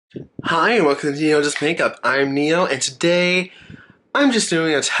Hi, and welcome to Neo Just Makeup. I'm Neo, and today I'm just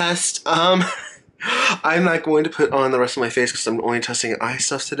doing a test. I'm not going to put on the rest of my face because I'm only testing eye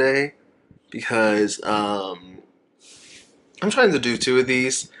stuff today because I'm trying to do two of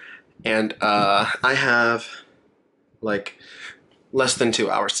these, and I have like less than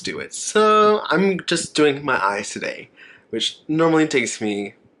 2 hours to do it. So I'm just doing my eyes today, which normally takes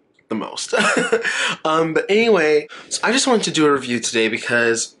me the most. But anyway, so I just wanted to do a review today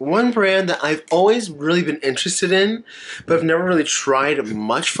because one brand that I've always really been interested in, but I've never really tried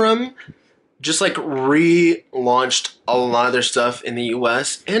much from, just like relaunched a lot of their stuff in the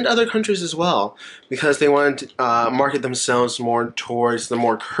US and other countries as well because they wanted to market themselves more towards the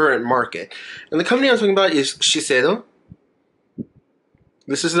more current market. And the company I'm talking about is Shiseido.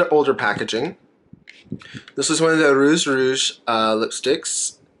 This is their older packaging. This is one of the Rouge Rouge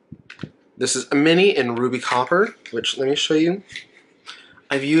lipsticks. This is a mini in ruby copper, which let me show you.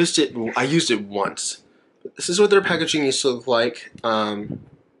 I used it once. This is what their packaging used to look like. And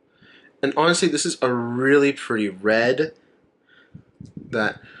honestly, this is a really pretty red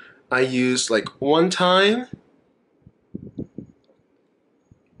that I used like one time.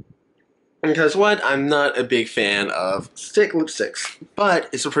 Because what? I'm not a big fan of stick lipsticks, but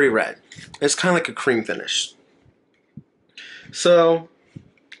it's a pretty red. It's kind of like a cream finish. So,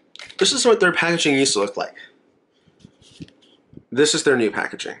 this is what their packaging used to look like. This is their new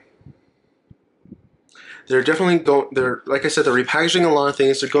packaging. They're definitely like I said, they're repackaging a lot of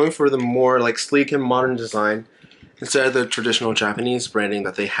things. They're going for the more like sleek and modern design instead of the traditional Japanese branding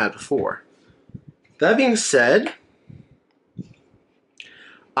that they had before. That being said,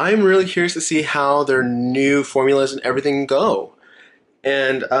 I'm really curious to see how their new formulas and everything go.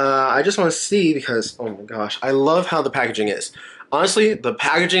 And I just want to see because, oh my gosh, I love how the packaging is. Honestly, the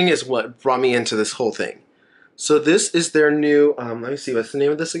packaging is what brought me into this whole thing. So this is their new, let me see, what's the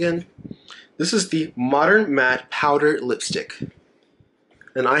name of this again? This is the Modern Matte Powder Lipstick.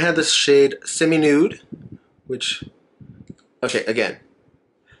 And I had this shade Semi-Nude, which, okay, again,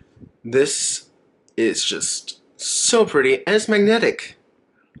 this is just so pretty, and it's magnetic.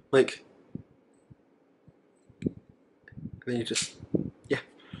 Like, then you just, yeah.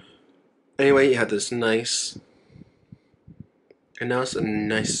 Anyway, you have this nice, and now it's a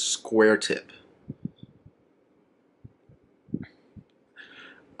nice square tip.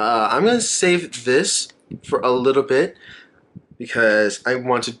 I'm going to save this for a little bit because I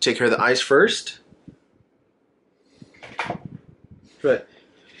want to take care of the eyes first. But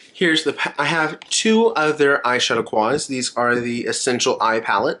here's I have two of their eyeshadow quads. These are the Essential Eye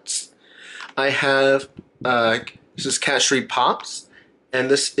Palettes. I have, this is Cat Street Pops, and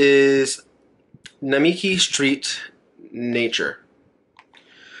this is Namiki Street Nature.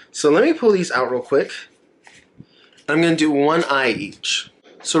 So let me pull these out real quick. I'm going to do one eye each.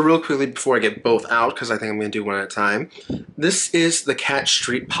 So real quickly before I get both out, because I think I'm going to do one at a time. This is the Cat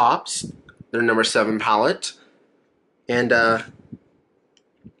Street Pops, their number 7 palette. And I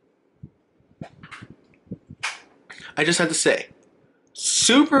just have to say,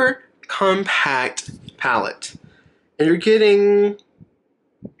 super compact palette. And you're getting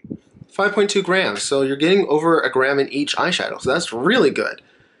 5.2 grams, so you're getting over a gram in each eyeshadow. So that's really good.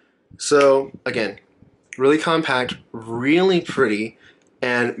 So again, really compact, really pretty,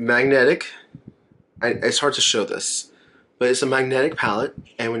 and magnetic. It's hard to show this, but it's a magnetic palette,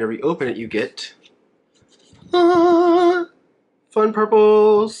 and whenever you open it, you get fun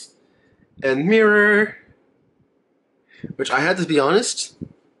purples and mirror, which I had to be honest,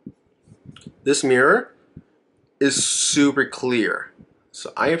 this mirror is super clear,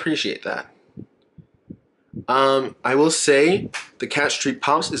 so I appreciate that. I will say the Cat Street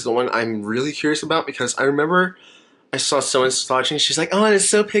Pops is the one I'm really curious about because I remember I saw someone swatching. She's like, "Oh, it's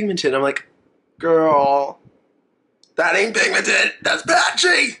so pigmented." And I'm like, "Girl, that ain't pigmented. That's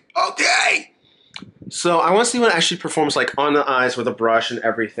patchy." Okay. So I want to see what it actually performs like on the eyes with a brush and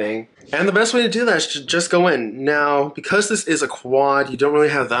everything. And the best way to do that is to just go in. Now, because this is a quad, you don't really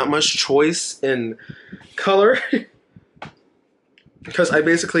have that much choice in color. Because I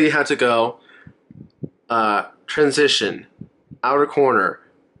basically had to go transition, outer corner,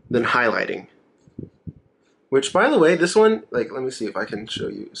 then highlighting. Which, by the way, this one, like, let me see if I can show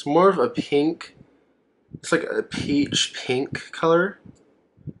you. It's more of a pink. It's like a peach pink color.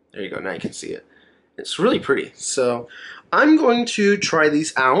 There you go, now you can see it. It's really pretty. So, I'm going to try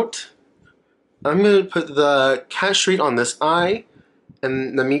these out. I'm going to put the Cat Street on this eye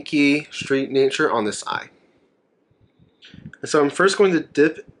and Namiki Street Nature on this eye. And so I'm first going to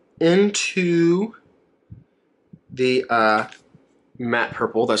dip into the matte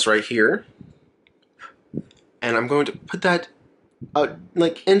purple that's right here. And I'm going to put that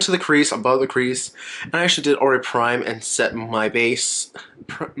like into the crease, above the crease. And I actually did already prime and set my base,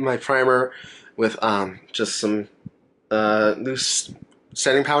 my primer with just some loose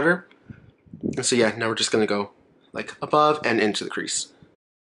setting powder. And so yeah, now we're just gonna go like above and into the crease.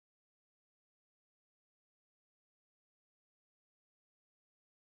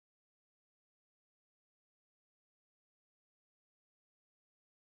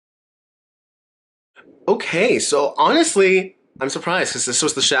 Okay, so honestly, I'm surprised because this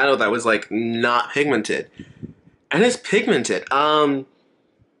was the shadow that was like not pigmented. And it's pigmented. I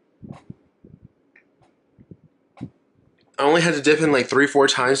only had to dip in like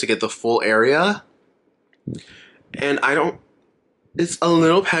 3-4 times to get the full area. And I don't, it's a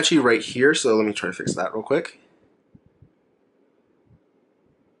little patchy right here, so let me try to fix that real quick.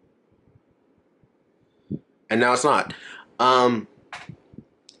 And now it's not. Um,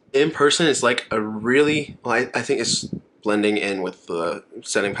 in person, it's like a really, well, I think it's blending in with the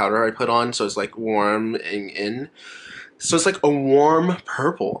setting powder I put on, so it's like warming in. So it's like a warm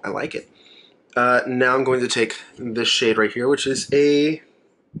purple. I like it. Now I'm going to take this shade right here, which is a,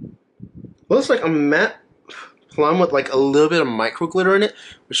 well, it's like a matte plum with like a little bit of micro glitter in it,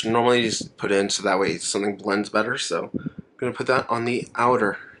 which normally you just put in so that way something blends better. So I'm going to put that on the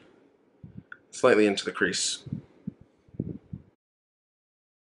outer, slightly into the crease.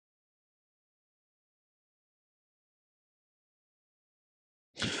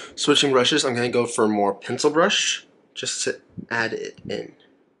 Switching brushes, I'm going to go for a more pencil brush just to add it in.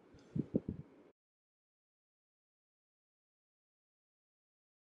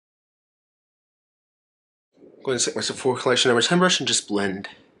 I'm going to take my Sephora Collection number 10 brush and just blend.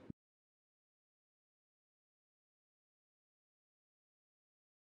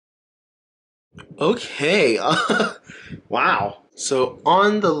 Okay, wow. So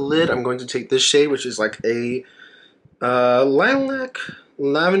on the lid, I'm going to take this shade, which is like a lilac,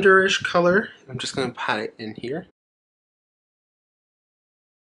 lavenderish color. I'm just going to pat it in here.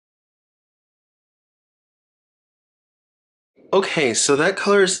 Okay, so that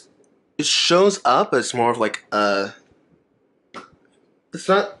color is, it shows up as more of like a, it's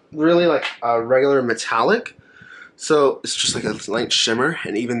not really like a regular metallic. So it's just like a light shimmer,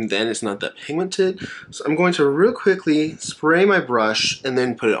 and even then it's not that pigmented. So I'm going to real quickly spray my brush and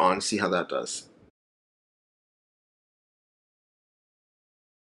then put it on, see how that does.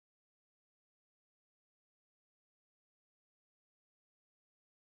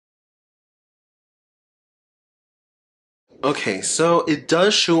 Okay, so it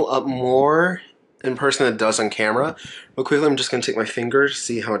does show up more in person than it does on camera. Real quickly, I'm just going to take my finger to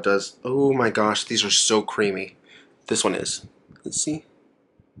see how it does. Oh my gosh, these are so creamy. This one is. Let's see.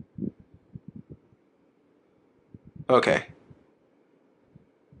 Okay.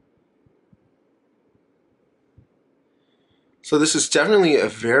 So this is definitely a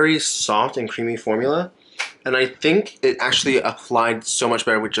very soft and creamy formula. And I think it actually applied so much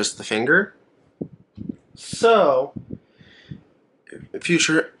better with just the finger. So, in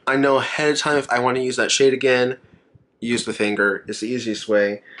future, I know ahead of time if I want to use that shade again, use the finger. It's the easiest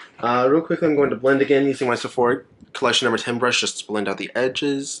way. Real quickly, I'm going to blend again using my Sephora Collection number 10 brush just to blend out the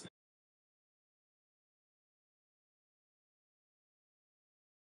edges.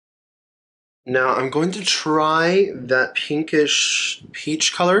 Now I'm going to try that pinkish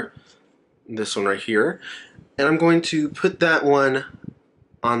peach color, this one right here, and I'm going to put that one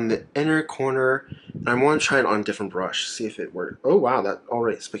on the inner corner, and I want to try it on a different brush, see if it works. Oh wow, that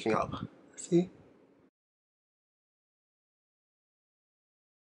already is picking up. See?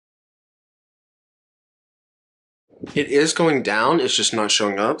 It is going down, it's just not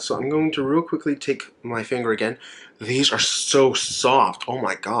showing up, so I'm going to real quickly take my finger again. These are so soft, oh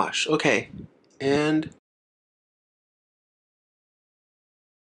my gosh. Okay, and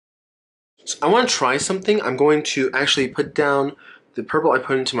so I want to try something. I'm going to actually put down the purple I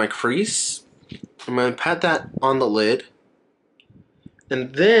put into my crease. I'm going to pat that on the lid.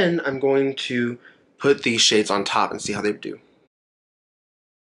 And then I'm going to put these shades on top and see how they do.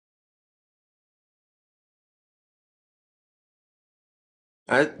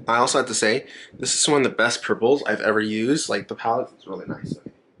 I also have to say, this is one of the best purples I've ever used. Like, the palette is really nice.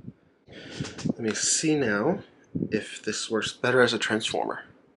 Let me see now if this works better as a transformer.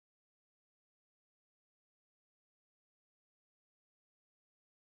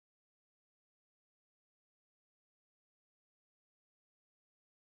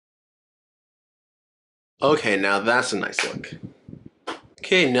 Okay, now that's a nice look.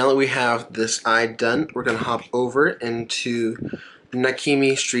 Okay, now that we have this eye done, we're going to hop over into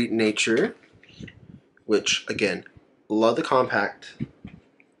Nakimi Street Nature, which, again, love the compact.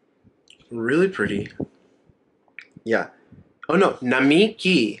 Really pretty. Yeah. Oh no,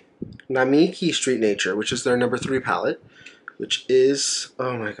 Namiki. Namiki Street Nature, which is their number 3 palette, which is,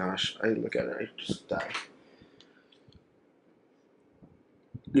 oh my gosh, I look at it, I just die.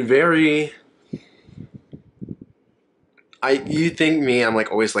 Very, you think me, I'm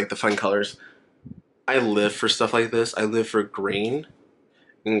like always like the fun colors. I live for stuff like this. I live for green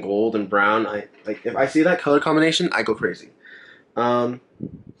and gold and brown. I like if I see that color combination, I go crazy. Um,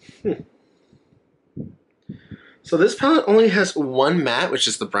 hmm. So this palette only has one matte, which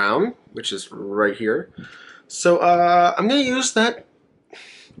is the brown, which is right here. So I'm gonna use that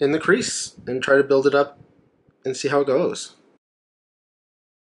in the crease and try to build it up and see how it goes.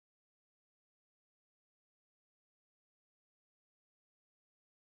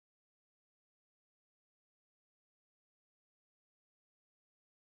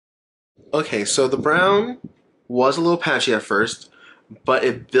 Okay, so the brown was a little patchy at first, but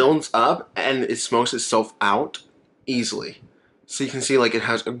it builds up and it smokes itself out easily. So you can see like it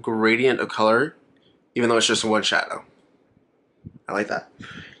has a gradient of color, even though it's just one shadow. I like that.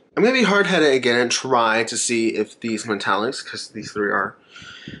 I'm gonna be hard-headed again and try to see if these metallics, because these three are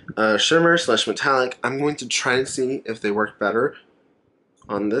shimmer slash metallic, I'm going to try to see if they work better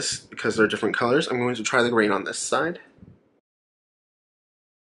on this because they're different colors. I'm going to try the green on this side.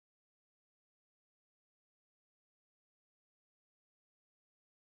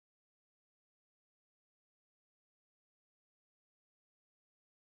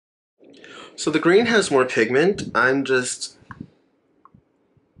 So the green has more pigment. I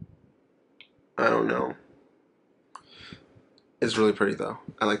don't know. It's really pretty though.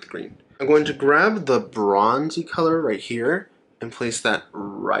 I like the green. I'm going to grab the bronzy color right here and place that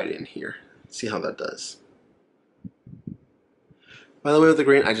right in here. See how that does. By the way, with the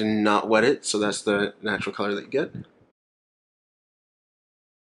green, I did not wet it, so that's the natural color that you get.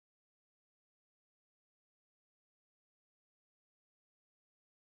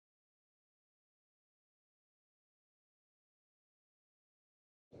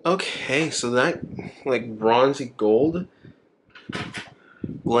 Okay, so that like bronzy gold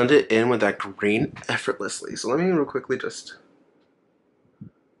blend it in with that green effortlessly. So let me real quickly just.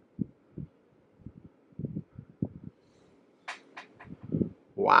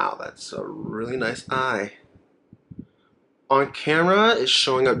 Wow, that's a really nice eye. On camera, it's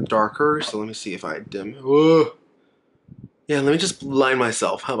showing up darker, so let me see if I dim. Whoa. Yeah, let me just blind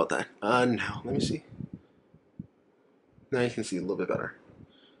myself. How about that? No, let me see. Now you can see a little bit better.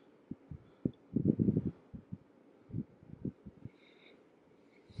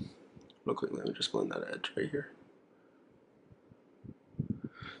 Real quick, let me just blend that edge right here.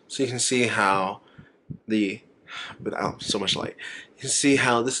 So you can see how the, without so much light, you can see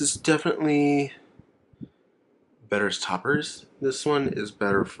how this is definitely better as toppers. This one is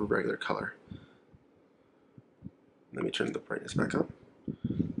better for regular color. Let me turn the brightness back up.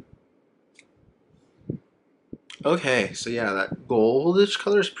 Okay, so yeah, that goldish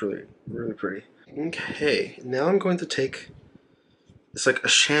color is pretty, really pretty. Okay, now I'm going to take, it's like a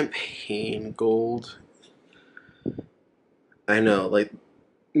champagne gold. I know, like,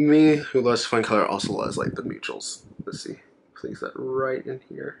 me who loves fun color also loves like the neutrals. Let's see, place that right in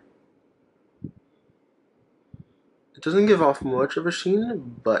here. It doesn't give off much of a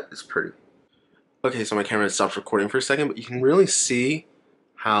sheen, but it's pretty. Okay, so my camera stopped recording for a second, but you can really see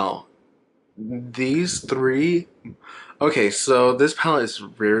how these three. Okay, so this palette is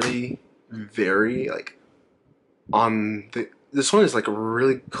really very like on the. This one is like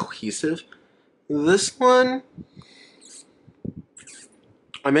really cohesive. This one,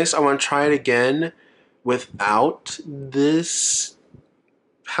 I want to try it again without this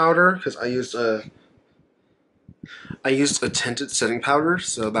powder because I used a tinted setting powder,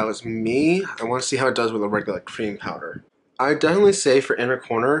 so that was me. I want to see how it does with a regular cream powder. I definitely say for inner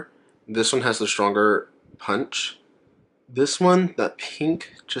corner, this one has the stronger punch. This one, that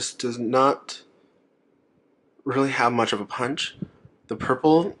pink, just does not really have much of a punch. The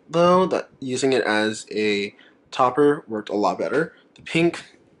purple, though, that using it as a topper worked a lot better. The pink,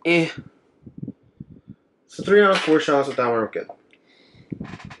 eh. So 3 out of 4 shots with that one are good.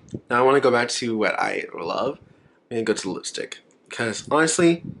 Now I want to go back to what I love and go to the lipstick. Because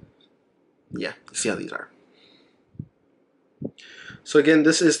honestly, yeah, see how these are. So again,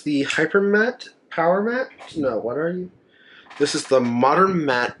 this is the Hyper Matte Power Matte. No, what are you? This is the Modern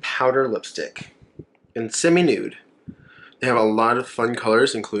Matte Powder Lipstick in semi-nude. They have a lot of fun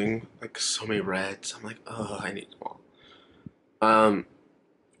colors, including like so many reds. I'm like, oh, I need them all. And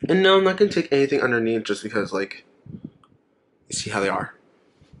no, I'm not gonna take anything underneath just because like, you see how they are.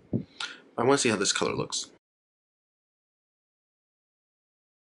 I want to see how this color looks.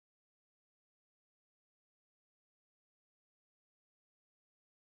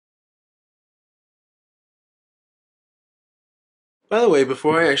 By the way,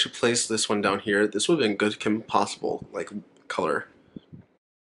 before I actually place this one down here, this would have been good Kim Possible, like, color.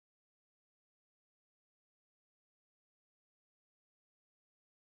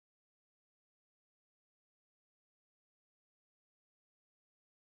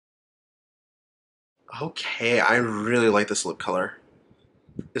 Okay, I really like this lip color.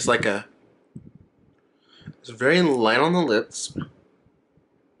 It's like it's very light on the lips,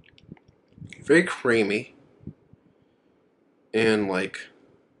 very creamy, and like,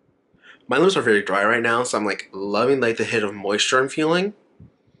 my lips are very dry right now, so I'm like loving like the hit of moisture I'm feeling.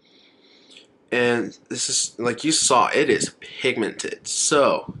 And this is, like you saw, it is pigmented.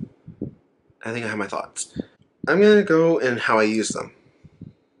 So, I think I have my thoughts. I'm gonna go in how I use them.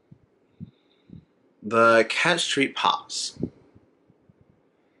 The Cat Street Pops.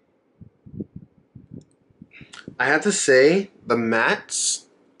 I have to say, the mattes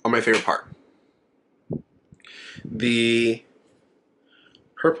are my favorite part. The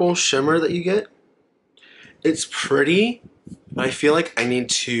purple shimmer that you get, it's pretty, but I feel like I need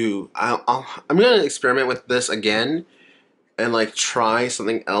to. I'm gonna experiment with this again and like try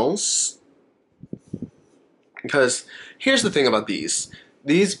something else. Because here's the thing about these.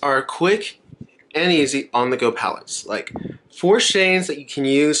 These are quick and easy on the go palettes. Like 4 shades that you can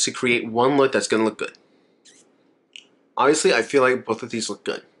use to create one look that's gonna look good. Obviously, I feel like both of these look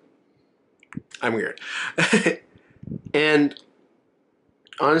good. I'm weird. And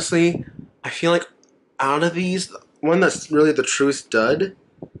honestly, I feel like out of these, one that's really the truest dud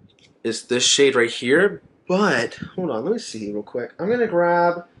is this shade right here. But, hold on, let me see real quick. I'm gonna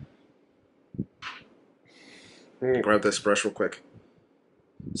grab this brush real quick.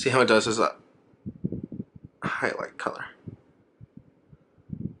 See how it does as a highlight color.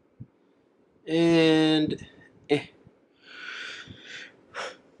 And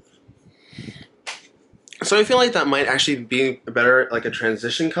so I feel like that might actually be a better, like a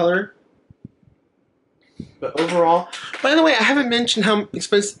transition color. But overall, by the way, I haven't mentioned how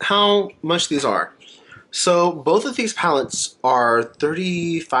much these are. So both of these palettes are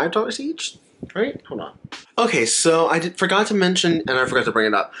 $35 each, right? Hold on. Okay, so forgot to mention, and I forgot to bring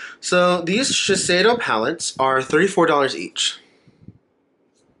it up. So these Shiseido palettes are $34 each.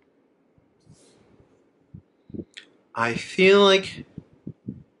 I feel like,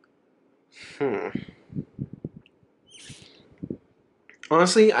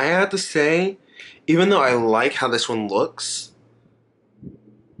 honestly, I have to say, even though I like how this one looks,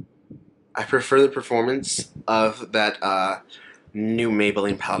 I prefer the performance of that new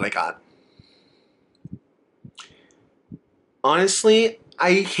Maybelline palette I got. Honestly,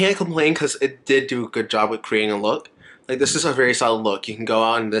 I can't complain because it did do a good job with creating a look. Like, this is a very solid look. You can go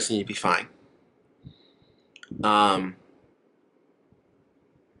out in this and you'd be fine. But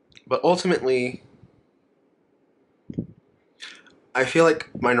ultimately, I feel like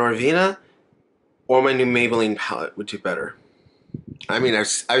my Norvina or my new Maybelline palette would do better. I mean,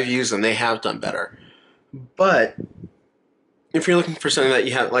 I've used them. They have done better. But if you're looking for something that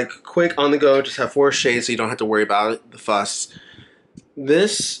you have, like, quick, on the go, just have 4 shades so you don't have to worry about it, the fuss,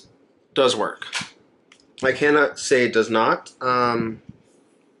 this does work. I cannot say it does not.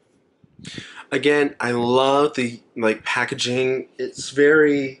 Again, I love the, like, packaging. It's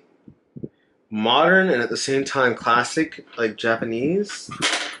very modern and at the same time classic, like Japanese.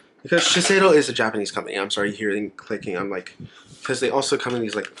 Because Shiseido is a Japanese company. I'm sorry, you hear clicking. I'm like, because they also come in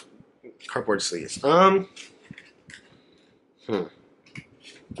these like cardboard sleeves.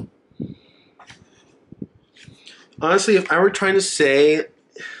 Honestly, if I were trying to say,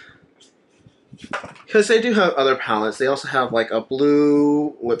 because they do have other palettes, they also have like a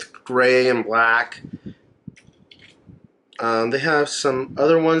blue with gray and black. They have some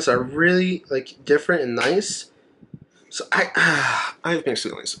other ones that are really like different and nice. So I have mixed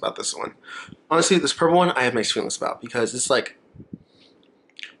feelings about this one. Honestly, this purple one I have mixed feelings about because it's like,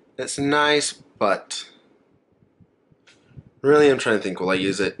 it's nice, but really I'm trying to think, will I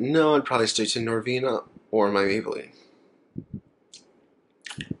use it? No, I'd probably stick to Norvina or my Maybelline.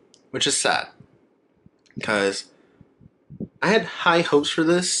 Which is sad. Because I had high hopes for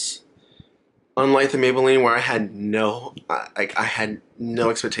this. Unlike the Maybelline where I had no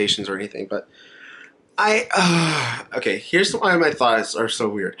expectations or anything, but okay, here's why my thoughts are so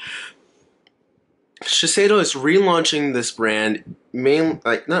weird. Shiseido is relaunching this brand, not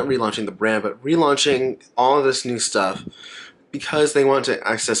relaunching the brand, but relaunching all of this new stuff because they want to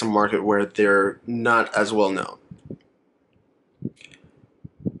access a market where they're not as well known.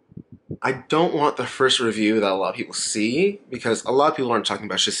 I don't want the first review that a lot of people see because a lot of people aren't talking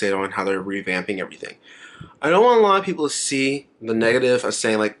about Shiseido and how they're revamping everything. I don't want a lot of people to see the negative of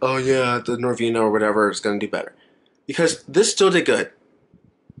saying like, oh yeah, the Norvina or whatever is going to do better. because this still did good.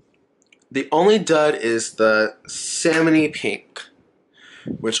 The only dud is the salmony pink,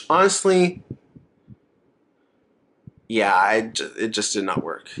 which honestly, yeah, it just did not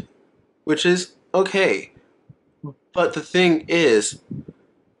work. Which is okay. But the thing is,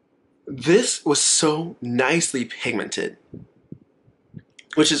 this was so nicely pigmented,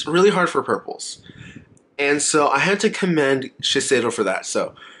 which is really hard for purples. And so I had to commend Shiseido for that.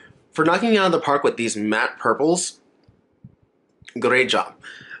 So for knocking out of the park with these matte purples, great job.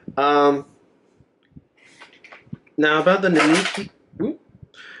 Now about the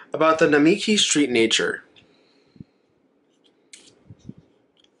Namiki Street Nature.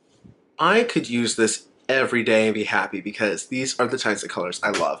 I could use this every day and be happy because these are the types of colors I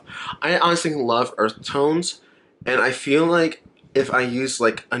love. I honestly love earth tones, and I feel like if I use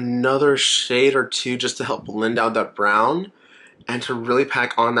like another shade or two just to help blend out that brown and to really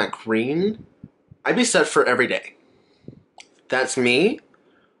pack on that green, I'd be set for every day. That's me.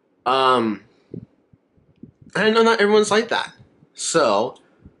 And I know not everyone's like that. So,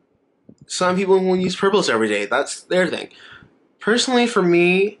 some people will use purples every day. That's their thing. Personally, for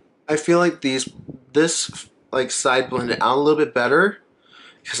me, I feel like this like side blended out a little bit better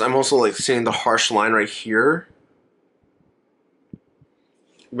because I'm also like seeing the harsh line right here.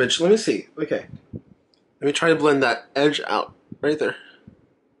 Which, let me see. Okay. Let me try to blend that edge out right there.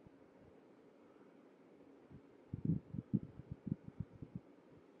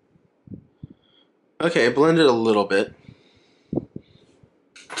 Okay, blended a little bit.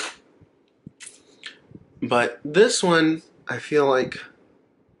 But this one, I feel like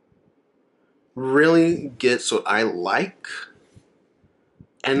really gets what I like.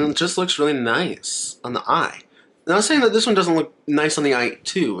 And it just looks really nice on the eye. Now, I'm saying that this one doesn't look nice on the eye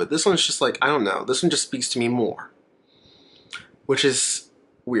too, but this one's just like, I don't know. This one just speaks to me more. Which is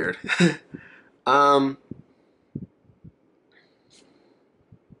weird.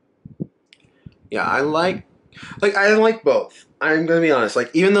 Yeah, I like both. I'm gonna be honest. Like,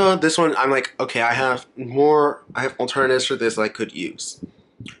 even though this one, I'm like, okay, I have alternatives for this that I could use.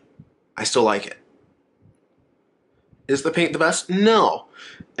 I still like it. Is the paint the best? No.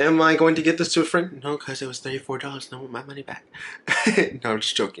 Am I going to get this to a friend? No, because it was $34 and I want my money back. No, I'm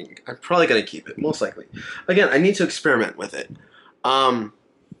just joking. I'm probably gonna keep it, most likely. Again, I need to experiment with it. But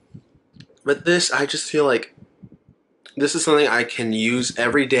this, I just feel like this is something I can use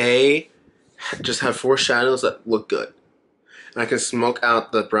every day. Just have 4 shadows that look good. And I can smoke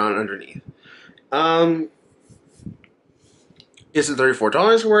out the brown underneath. Is it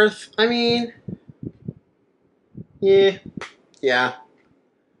 $34 worth? I mean, yeah.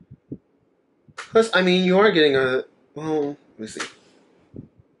 Plus, I mean, you are getting a, well, let me see.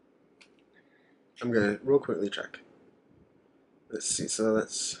 I'm gonna real quickly check. Let's see, so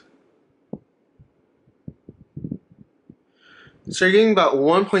you're getting about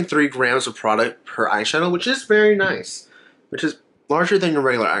 1.3 grams of product per eyeshadow, which is very nice. Which is larger than your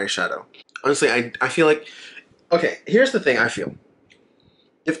regular eyeshadow. Honestly, I feel like, okay, here's the thing I feel.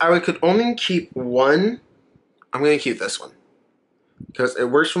 If I could only keep one, I'm gonna keep this one. Because it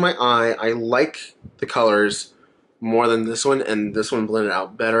works for my eye. I like the colors more than this one, and this one blended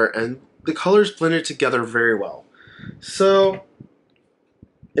out better, and the colors blended together very well. So,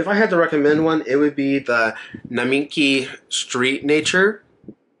 if I had to recommend one, it would be the Namiki Street Nature,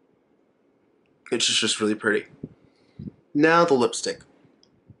 which is just really pretty. Now the lipstick.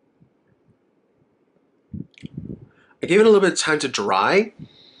 I gave it a little bit of time to dry,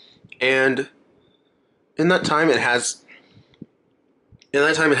 and in that time it has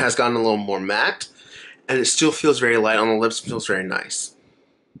gotten a little more matte, and it still feels very light on the lips, feels very nice.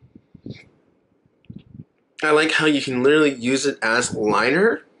 I like how you can literally use it as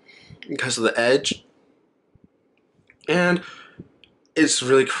liner because of the edge, and it's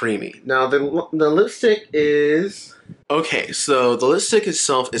really creamy. Now the lipstick is, okay, so the lipstick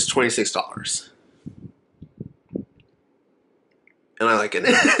itself is $26. And I like it.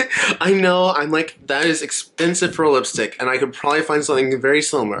 I know, I'm like, that is expensive for a lipstick, and I could probably find something very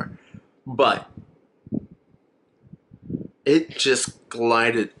similar. But it just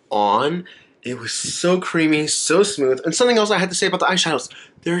glided on. It was so creamy, so smooth. And something else I had to say about the eyeshadows.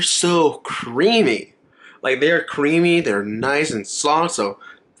 They're so creamy. Like, they're creamy, they're nice and soft, so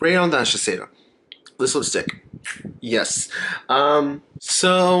great on that Shiseido. This lipstick. Yes.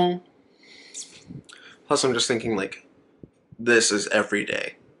 So, plus I'm just thinking, like, this is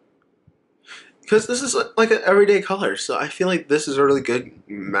everyday. Because this is like an everyday color, so I feel like this is a really good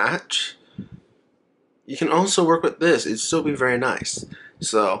match. You can also work with this, it'd still be very nice.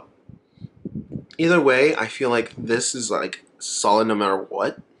 So, either way, I feel like this is like solid no matter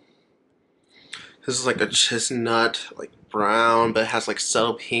what. This is like a chestnut, like brown, but it has like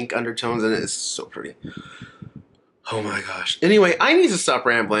subtle pink undertones in it. It's so pretty. Oh my gosh. Anyway, I need to stop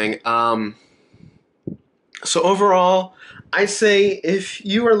rambling. So overall, I'd say if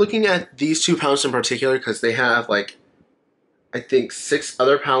you are looking at these two palettes in particular, because they have like, I think 6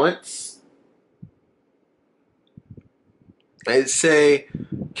 other palettes, I'd say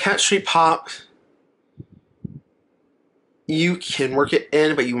Cat Street Pop, you can work it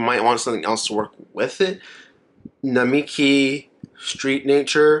in, but you might want something else to work with it. Namiki Street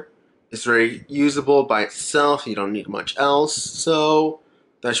Nature is very usable by itself. You don't need much else. So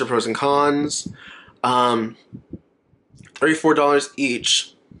that's your pros and cons. $34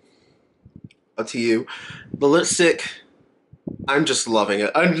 each. Up to you. The lipstick, I'm just loving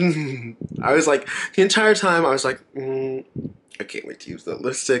it. I was like, the entire time, I was like, I can't wait to use the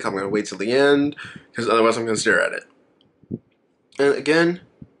lipstick. I'm going to wait till the end, because otherwise I'm going to stare at it. And again,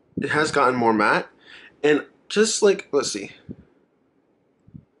 it has gotten more matte. And just like, let's see.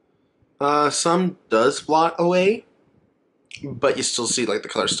 Some does blot away, but you still see like the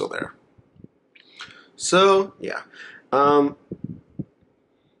color's still there. So, yeah.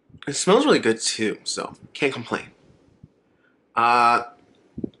 It smells really good too, so can't complain.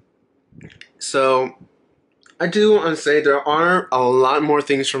 So I do want to say there are a lot more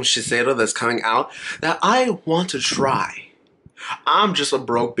things from Shiseido that's coming out that I want to try. I'm just a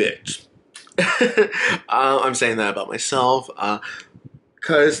broke bitch. I'm saying that about myself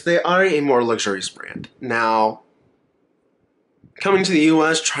because they are a more luxurious brand. Now, coming to the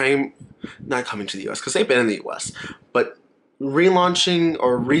US, not coming to the US because they've been in the US, but relaunching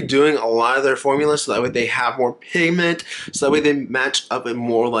or redoing a lot of their formulas so that way they have more pigment, so that way they match up with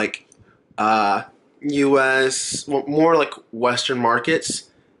more like US, more like Western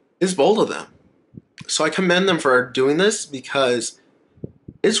markets, is bold of them. So I commend them for doing this because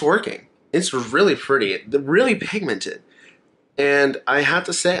it's working. It's really pretty, really pigmented. And I have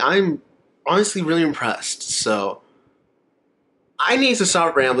to say, I'm honestly really impressed. So I need to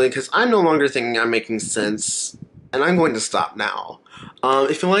stop rambling because I'm no longer thinking I'm making sense. And I'm going to stop now.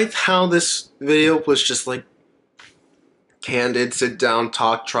 If you liked how this video was just like candid, sit down,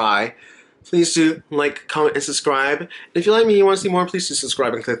 talk, try, please do like, comment, and subscribe. And if you like me and you want to see more, please do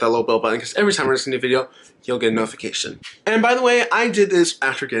subscribe and click that little bell button because every time I release a new video, you'll get a notification. And by the way, I did this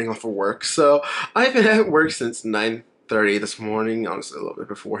after getting off of work. So I've been at work since 9:30 this morning, honestly a little bit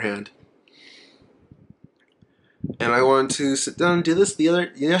beforehand. And I wanted to sit down and do this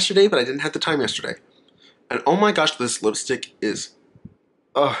yesterday, but I didn't have the time yesterday. And oh my gosh, this lipstick is,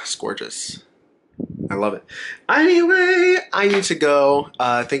 it's gorgeous. I love it. Anyway, I need to go.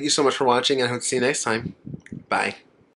 Thank you so much for watching, and I hope to see you next time. Bye.